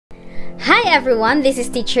Hi everyone, this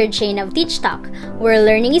is Teacher Jane of Teach Talk, where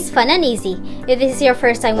learning is fun and easy. If this is your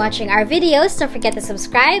first time watching our videos, don't forget to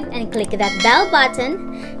subscribe and click that bell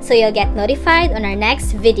button so you'll get notified on our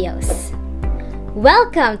next videos.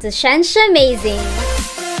 Welcome to Science Amazing!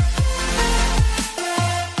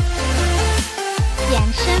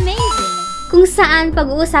 Science Amazing! Kung saan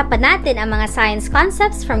pag-uusapan natin ang mga science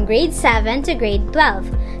concepts from grade 7 to grade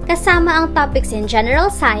 12, kasama ang topics in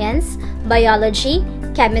general science, biology,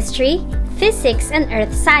 chemistry, physics, and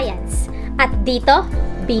earth science. At dito,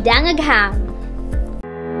 bida ang agham!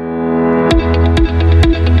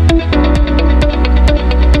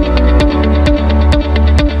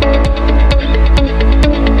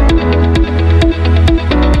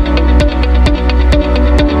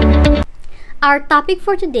 Our topic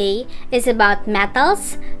for today is about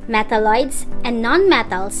metals, metalloids, and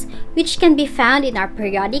nonmetals, which can be found in our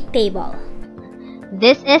periodic table.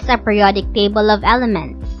 This is a periodic table of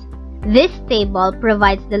elements. This table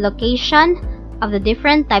provides the location of the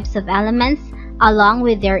different types of elements along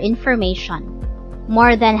with their information.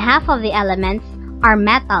 More than half of the elements are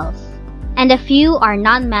metals, and a few are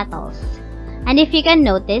nonmetals. And if you can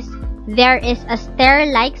notice, there is a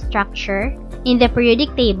stair-like structure in the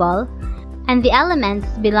periodic table, and the elements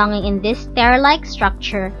belonging in this stair-like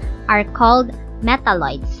structure are called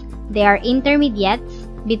metalloids. They are intermediates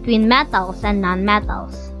between metals and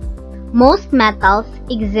nonmetals. Most metals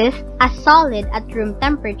exist as solid at room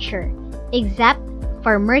temperature, except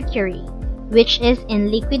for mercury, which is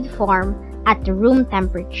in liquid form at room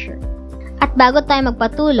temperature. At bago tayo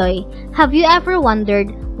magpatuloy, have you ever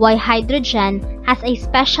wondered why hydrogen has a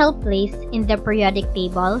special place in the periodic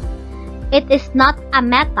table? It is not a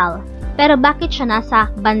metal, pero bakit siya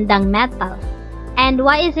nasa bandang metal? And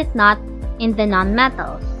why is it not in the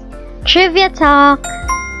nonmetals? Trivia talk!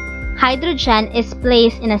 Hydrogen is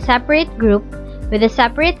placed in a separate group with a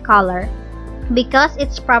separate color because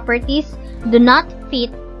its properties do not fit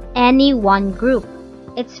any one group.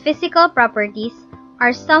 Its physical properties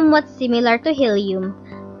are somewhat similar to helium,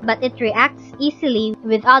 but it reacts easily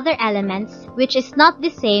with other elements, which is not the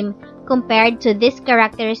same compared to this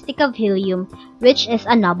characteristic of helium, which is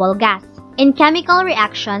a noble gas. In chemical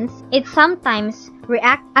reactions, it sometimes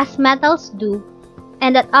reacts as metals do,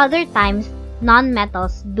 and at other times,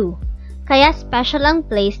 nonmetals do. Kaya special ang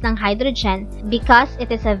place ng hydrogen because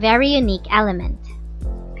it is a very unique element.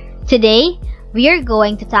 Today, we are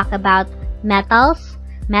going to talk about metals,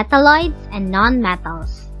 metalloids, and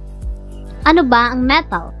nonmetals. Ano ba ang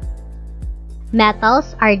metal?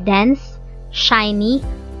 Metals are dense, shiny,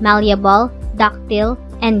 malleable, ductile,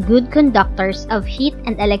 and good conductors of heat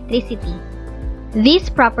and electricity. These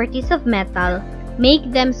properties of metal make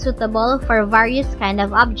them suitable for various kinds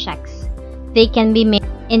of objects. They can be made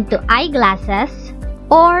into eyeglasses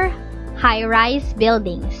or high-rise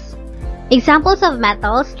buildings. Examples of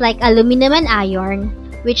metals like aluminum and iron,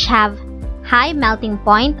 which have high melting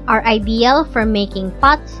point, are ideal for making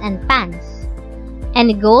pots and pans.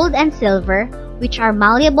 And gold and silver, which are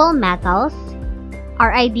malleable metals,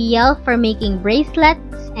 are ideal for making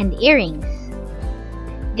bracelets and earrings.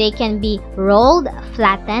 They can be rolled,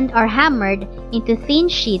 flattened, or hammered into thin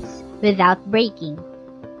sheets without breaking.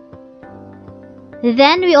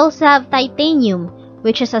 Then we also have titanium,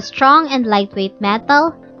 which is a strong and lightweight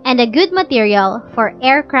metal and a good material for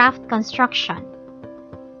aircraft construction.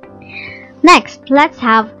 Next, let's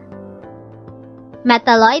have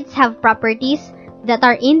metalloids have properties that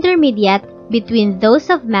are intermediate between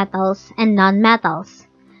those of metals and nonmetals.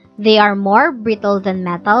 They are more brittle than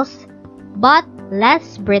metals, but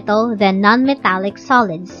less brittle than nonmetallic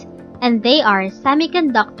solids, and they are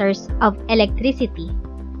semiconductors of electricity.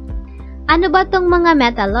 Ano ba tong mga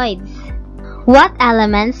metalloids? What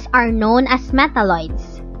elements are known as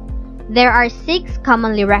metalloids? There are 6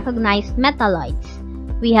 commonly recognized metalloids.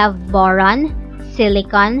 We have boron,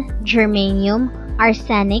 silicon, germanium,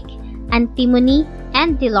 arsenic, antimony,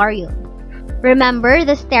 and tellurium. Remember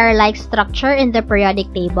the stair-like structure in the periodic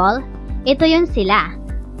table? Ito yun sila.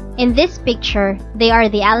 In this picture, they are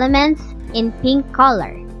the elements in pink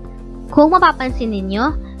color. Kung mapapansin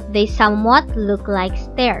ninyo, they somewhat look like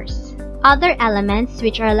stairs. Other elements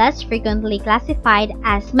which are less frequently classified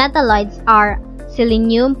as metalloids are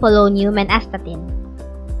selenium, polonium, and astatine.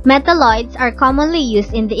 Metalloids are commonly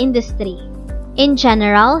used in the industry. In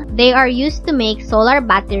general, they are used to make solar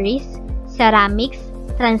batteries, ceramics,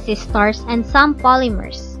 transistors, and some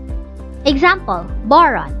polymers. Example,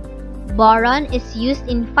 boron. Boron is used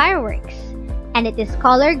in fireworks, and it is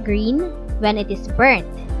color green when it is burnt.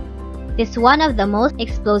 It is one of the most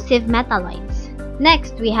explosive metalloids.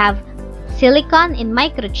 Next, we have silicon in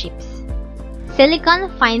microchips. Silicon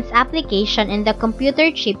finds application in the computer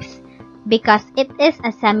chips because it is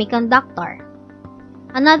a semiconductor.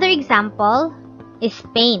 Another example is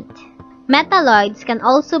paint. Metalloids can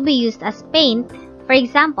also be used as paint. For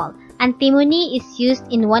example, antimony is used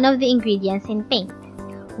in one of the ingredients in paint.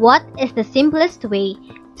 What is the simplest way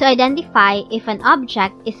to identify if an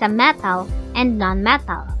object is a metal and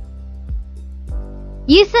non-metal?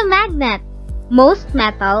 Use a magnet. Most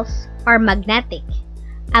metals are magnetic.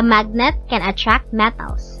 A magnet can attract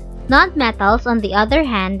metals. Non-metals, on the other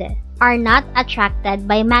hand, are not attracted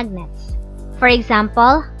by magnets. For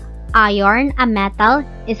example, iron, a metal,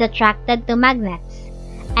 is attracted to magnets,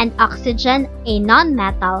 and oxygen, a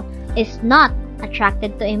non-metal, is not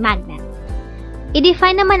attracted to a magnet.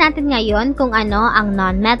 I-define naman natin ngayon kung ano ang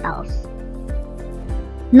non-metals.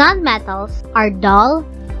 Non-metals are dull,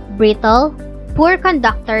 brittle, poor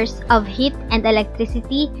conductors of heat and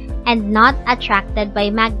electricity and not attracted by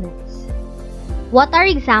magnets. What are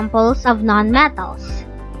examples of non-metals?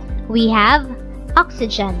 We have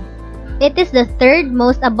oxygen. It is the third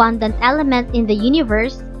most abundant element in the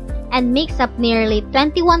universe and makes up nearly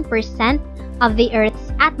 21% of the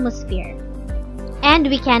Earth's atmosphere. And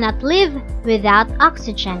we cannot live without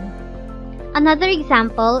oxygen. Another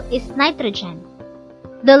example is nitrogen.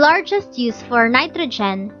 The largest use for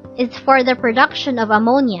nitrogen is for the production of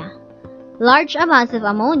ammonia. Large amounts of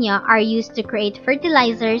ammonia are used to create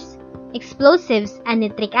fertilizers, explosives, and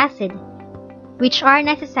nitric acid, which are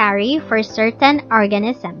necessary for certain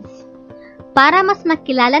organisms. Para mas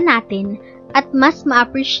makilala natin at mas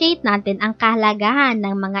ma-appreciate natin ang kahalagahan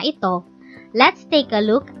ng mga ito, let's take a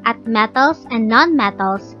look at metals and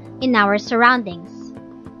non-metals in our surroundings.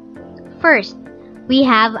 First, we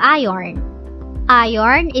have iron.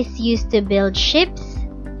 Iron is used to build ships,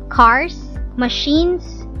 cars,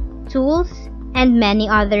 machines, tools, and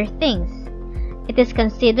many other things. It is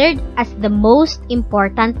considered as the most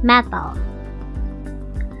important metal.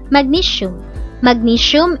 Magnesium.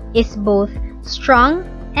 Magnesium is both strong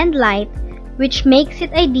and light, which makes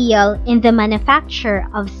it ideal in the manufacture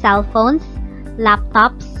of cell phones,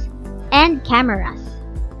 laptops, and cameras.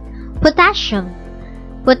 Potassium.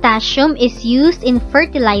 Potassium is used in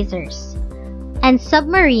fertilizers, and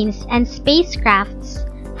submarines and spacecrafts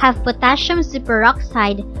have potassium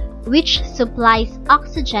superoxide, which supplies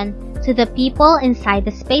oxygen to the people inside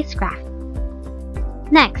the spacecraft.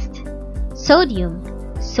 Next, sodium.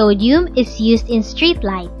 Sodium is used in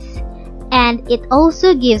streetlights, and it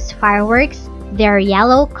also gives fireworks their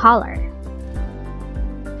yellow color.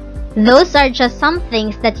 Those are just some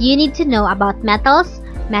things that you need to know about metals,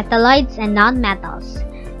 metalloids, and non-metals.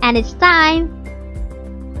 And it's time!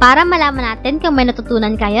 Para malaman natin kung may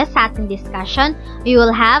natutunan kayo sa ating discussion, we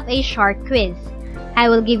will have a short quiz. I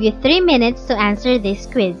will give you 3 minutes to answer this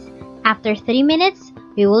quiz. After 3 minutes,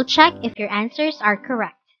 we will check if your answers are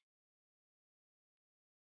correct.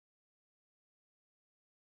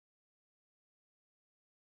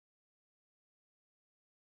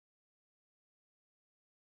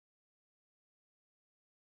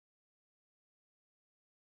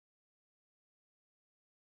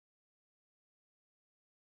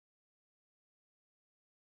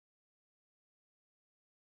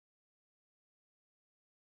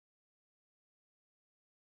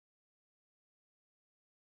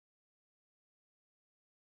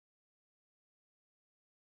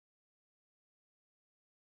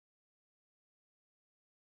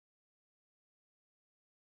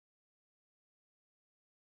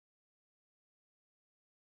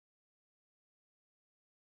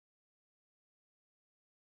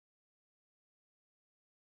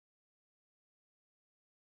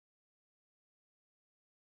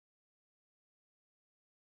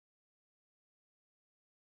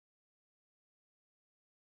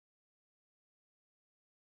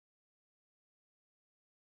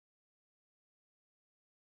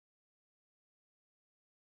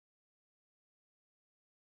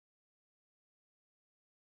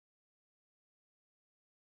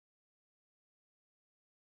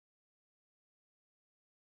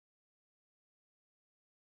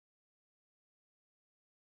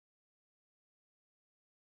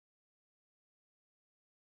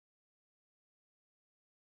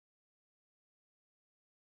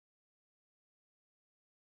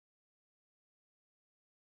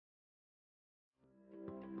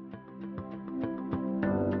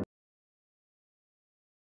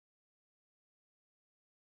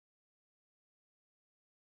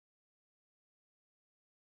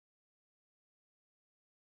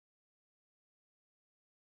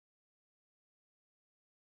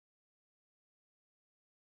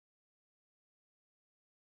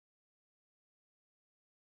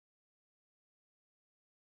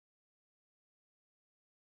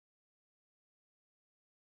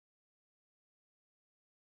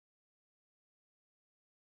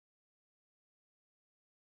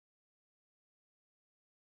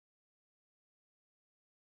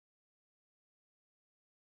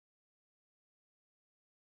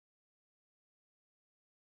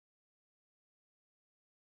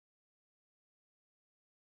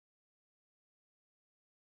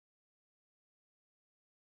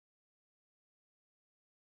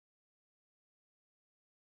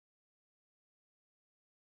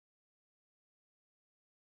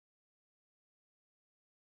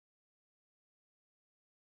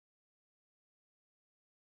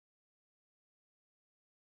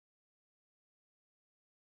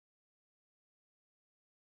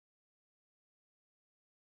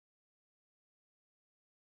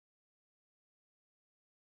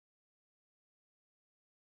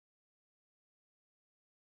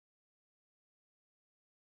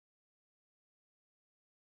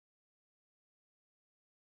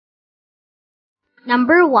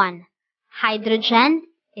 Number 1. Hydrogen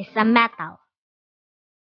is a metal.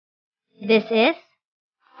 This is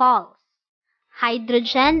false.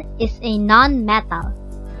 Hydrogen is a non-metal.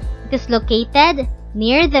 It is located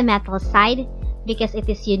near the metal side because it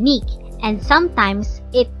is unique and sometimes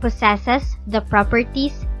it possesses the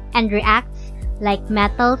properties and reacts like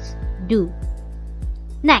metals do.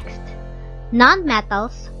 Next,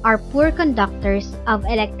 non-metals are poor conductors of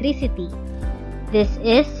electricity. This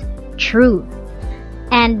is true.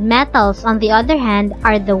 And metals, on the other hand,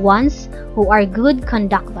 are the ones who are good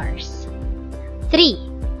conductors. 3.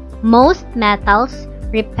 Most metals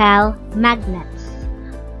repel magnets.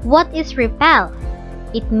 What is repel?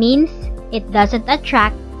 It means it doesn't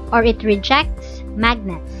attract or it rejects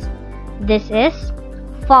magnets. This is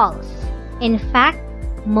false. In fact,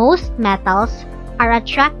 most metals are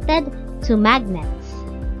attracted to magnets.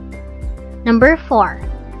 Number 4.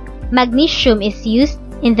 Magnesium is used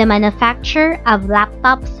in the manufacture of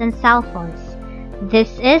laptops and cell phones.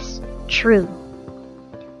 This is true.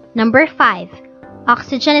 Number 5.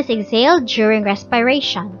 Oxygen is exhaled during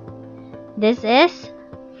respiration. This is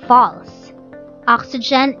false.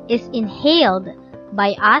 Oxygen is inhaled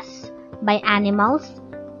by us, by animals,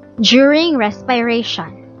 during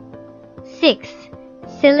respiration. 6.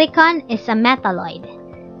 Silicon is a metalloid.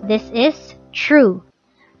 This is true.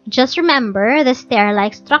 Just remember the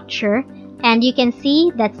stair-like structure and you can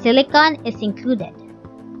see that silicon is included.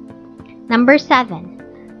 Number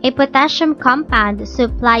 7. A potassium compound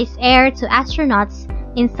supplies air to astronauts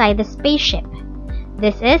inside the spaceship.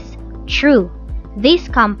 This is true. This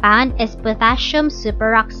compound is potassium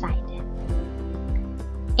superoxide.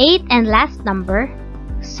 8 and last number.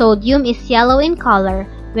 Sodium is yellow in color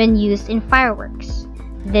when used in fireworks.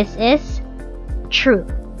 This is true.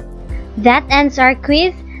 That ends our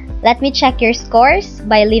quiz. Let me check your scores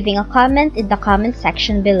by leaving a comment in the comment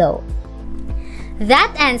section below.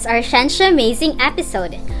 That ends our Shensha Amazing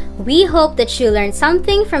episode. We hope that you learned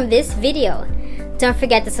something from this video. Don't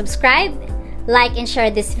forget to subscribe, like and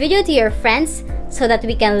share this video to your friends so that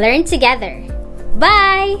we can learn together.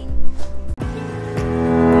 Bye!